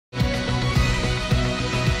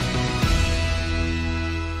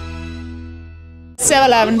So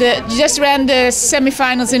Lavin, you just ran the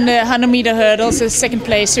semi-finals in the 100-meter hurdles, second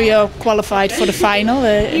place, so you're qualified for the final.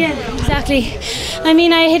 Yeah, exactly. I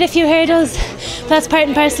mean, I hit a few hurdles, but that's part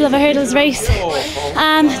and parcel of a hurdles race.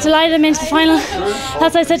 Delighted I'm into the final.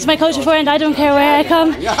 That's what I said to my coach before, and I don't care where I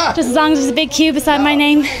come, just as long as there's a big Q beside my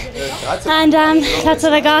name. And that's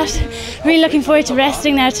what I got. Really looking forward to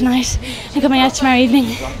resting now tonight and coming out tomorrow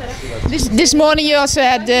evening. This morning you also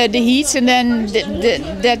had the heats, and then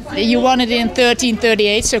that you won it in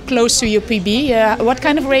 13:38, so close to your PB. What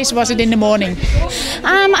kind of race was it in the morning?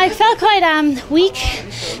 I felt quite weak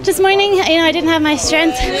this morning. You know, I didn't have my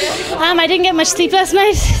strength. I didn't get much sleep last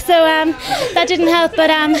night, so that didn't help. But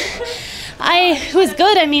it was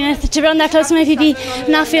good. I mean, to run that close to my PB,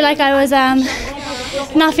 not feel like I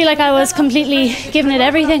was completely giving it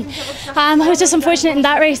everything. I was just unfortunate in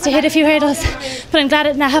that race to hit a few hurdles, but I'm glad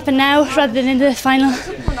it happened now rather than in the final.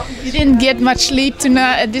 You didn't get much sleep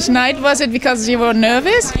this night, was it because you were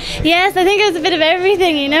nervous? Yes, I think it was a bit of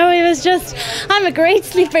everything, you know. It was just, I'm a great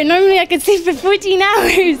sleeper. Normally I could sleep for 14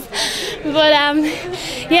 hours. But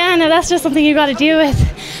yeah, no, that's just something you've got to deal with.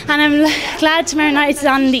 And I'm glad tomorrow night is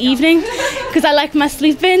on in the evening because I like my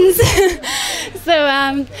sleep-ins.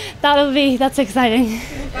 So that's exciting.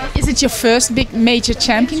 Is it your first big major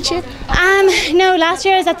championship? No, last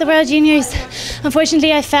year I was at the World Juniors.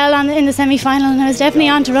 Unfortunately I fell in the semi-final, and I was definitely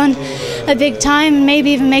on to run a big time and maybe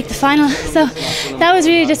even make the final. So that was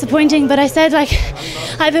really disappointing, but I said, like,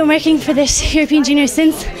 I've been working for this European Juniors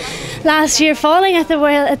since last year, falling at the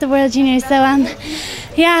World Juniors. So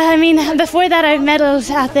yeah, I mean, before that I medalled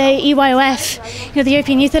at the EYOF, you know, the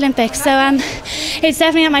European Youth Olympics. So it's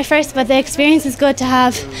definitely not my first, but the experience is good to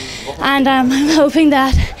have, and I'm hoping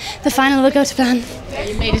that the final will go to plan.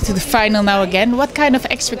 You made it to the final now again. What kind of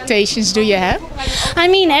expectations do you have? I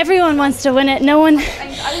mean, everyone wants to win it. No one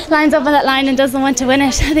lines up on that line and doesn't want to win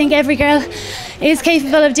it. I think every girl is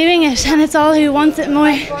capable of doing it, and it's all who wants it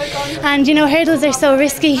more. And you know, hurdles are so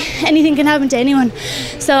risky. Anything can happen to anyone.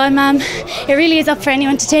 So it really is up for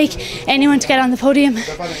anyone to take, anyone to get on the podium.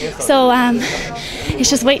 So it's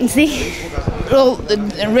just wait and see. Well,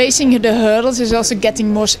 racing the hurdles is also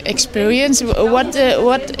getting more experience.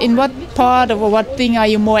 In what part of what thing are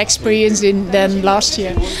you more experienced in than last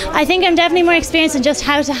year? I think I'm definitely more experienced in just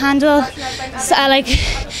how to handle like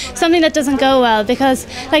something that doesn't go well, because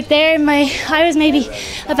like I was maybe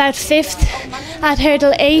about 5th at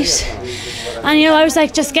hurdle 8, and you know, I was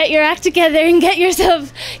like, just get your act together and get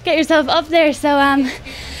yourself up there. So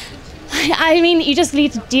I mean, you just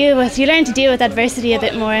need to you learn to deal with adversity a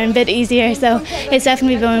bit more and a bit easier. So it's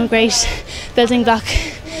definitely been a great building block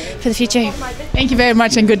for the future. Thank you very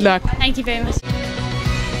much and good luck. Thank you very much.